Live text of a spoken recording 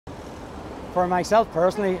For myself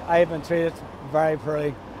personally, I have been treated very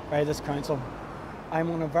poorly by this council.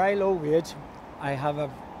 I'm on a very low wage. The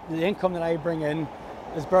income that I bring in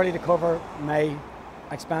is barely to cover my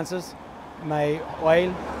expenses, my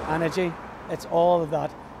oil, energy. It's all of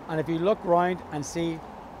that. And if you look around and see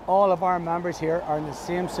all of our members here are in the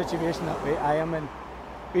same situation that I am in.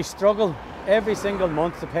 We struggle every single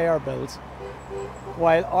month to pay our bills.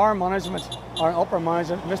 While our management, our upper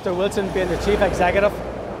management, Mr. Wilson being the chief executive,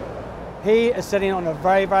 he is sitting on a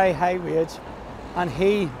very, very high wage, and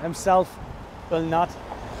he himself will not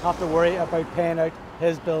have to worry about paying out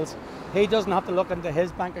his bills. He doesn't have to look into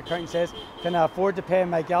his bank account and says, can I afford to pay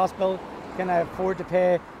my gas bill? Can I afford to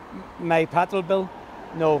pay my petrol bill?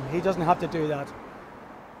 No, he doesn't have to do that.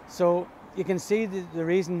 So you can see the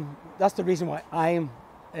reason, that's the reason why I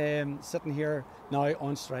am sitting here now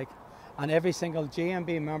on strike. And every single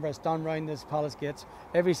GMB member that's done round this palace gates,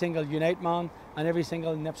 every single Unite man and every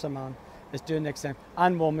single NIPSA man is doing the extent,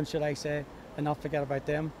 and woman should I say, and not forget about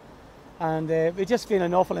them. And we just feel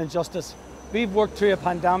an awful injustice. We've worked through a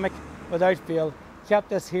pandemic without fail, kept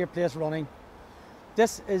this here place running.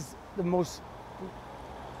 This is the most,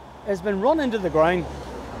 it's been run into the ground,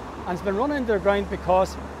 and it's been run into the ground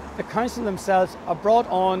because the council themselves have brought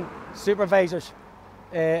on supervisors,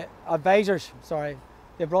 advisors, sorry.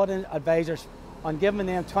 They brought in advisors and given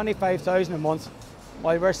them 25,000 a month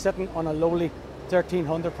while we're sitting on a lowly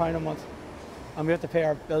 £1,300 a month, and we have to pay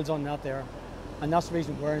our bills on that there. And that's the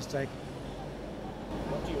reason we're in strike.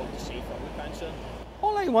 What do you want to see from the council?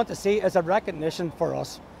 All I want to see is a recognition for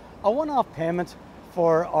us, a one-off payment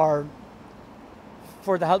for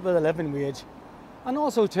the help with the living wage, and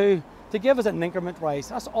also to give us an increment rise.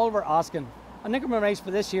 That's all we're asking. An increment rise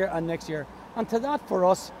for this year and next year. And to that for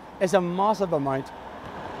us is a massive amount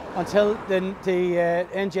until the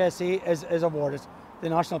NGSE is awarded, the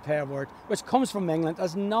National Pay Award, which comes from England,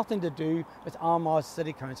 has nothing to do with Armagh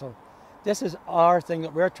City Council. This is our thing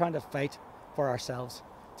that we're trying to fight for ourselves,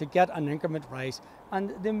 to get an increment rise.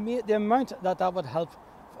 And the amount that would help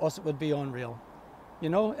us would be unreal. You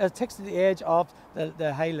know, it takes the edge off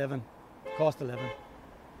the high living, cost of living.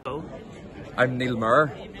 I'm Neil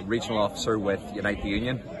Murr, Regional Officer with Unite the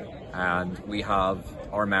Union, and we have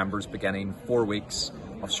our members beginning 4 weeks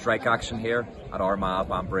of strike action here at Armagh,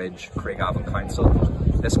 Banbridge, Craigavon Council.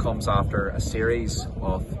 This comes after a series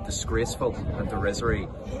of disgraceful and derisory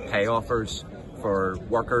pay offers for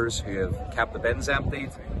workers who have kept the bins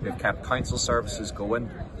emptied, who have kept council services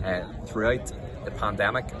going throughout the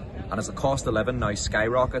pandemic. And as the cost of living now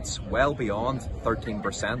skyrockets well beyond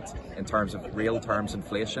 13% in terms of real terms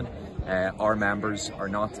inflation, our members are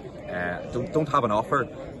not don't have an offer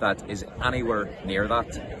that is anywhere near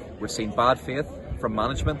that. We've seen bad faith from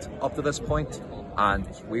management up to this point, and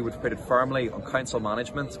we would put it firmly on council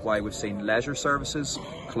management why we've seen leisure services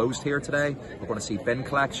closed here today. We're going to see bin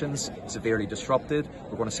collections severely disrupted.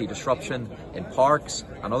 We're going to see disruption in parks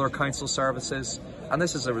and other council services. And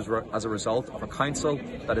this is as a result of a council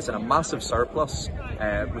that is in a massive surplus,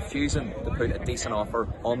 refusing to put a decent offer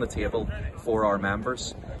on the table for our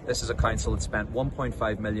members. This is a council that spent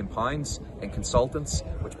 £1.5 million in consultants,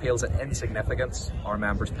 which pales at insignificance our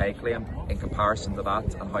members' pay claim in comparison to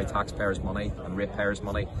that and how taxpayers' money and ratepayers'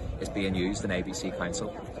 money is being used in ABC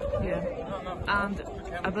Council. Yeah, and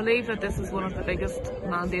I believe that this is one of the biggest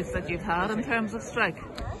mandates that you've had in terms of strike.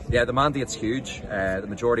 Yeah, the mandate's huge. The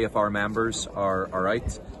majority of our members are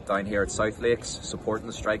out down here at South Lakes supporting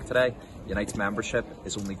the strike today. Unite's membership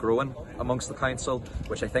is only growing amongst the council,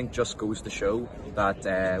 which I think just goes to show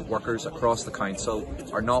that workers across the council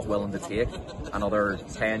are not willing to take another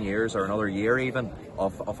 10 years or another year even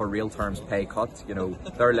of a real terms pay cut. You know,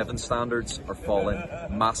 their living standards are falling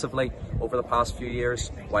massively over the past few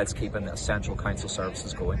years whilst keeping essential council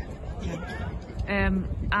services going.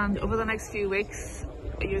 And over the next few weeks,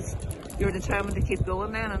 you're determined to keep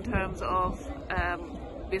going then in terms of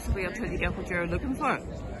basically until you get what you're looking for?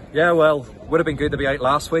 Yeah, well, would have been good to be out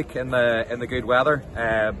last week in the good weather,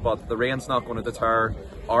 but the rain's not going to deter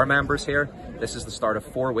our members here. This is the start of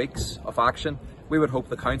 4 weeks of action. We would hope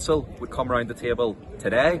the council would come around the table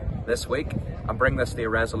today, this week, and bring this to a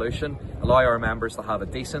resolution, allow our members to have a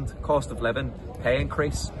decent cost of living pay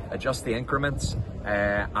increase, adjust the increments,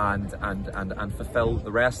 and fulfil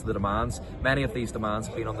the rest of the demands. Many of these demands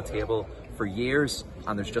have been on the table for years,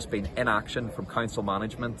 and there's just been inaction from council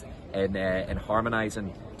management in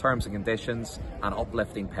harmonising terms and conditions and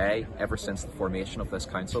uplifting pay ever since the formation of this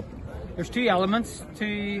council. There's two elements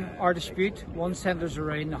to our dispute. One centres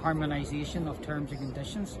around the harmonisation of terms and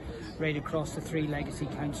conditions right across the 3 legacy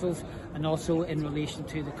councils, and also in relation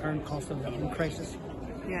to the current cost of living crisis.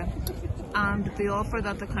 Yeah, and the offer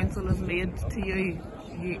that the council has made to you,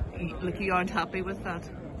 you aren't happy with that.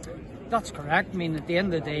 That's correct. I mean, at the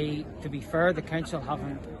end of the day, to be fair, the council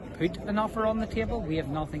haven't put an offer on the table. We have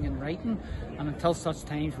nothing in writing, and until such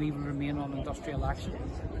times we will remain on industrial action.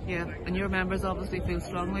 Yeah, and your members obviously feel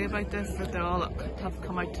strongly about this, that they all have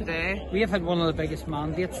come out today. We have had one of the biggest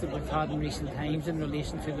mandates that we've had in recent times in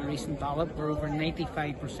relation to the recent ballot, where over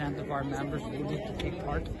 95% of our members voted to take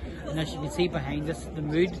part. And as you can see behind us, the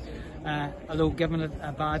mood, although given it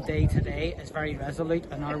a bad day today, is very resolute,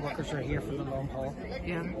 and our workers are here for the long haul.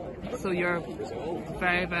 Yeah, so you're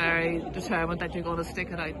very, very determined that you're going to stick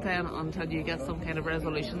it out then until you get some kind of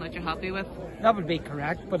resolution that you're happy with? That would be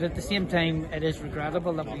correct, but at the same time it is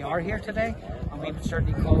regrettable that we are here today, and we would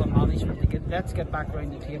certainly call on management to let's get back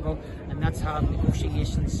around the table and let's have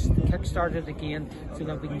negotiations kick-started again so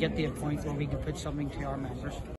that we can get to a point where we can put something to our members.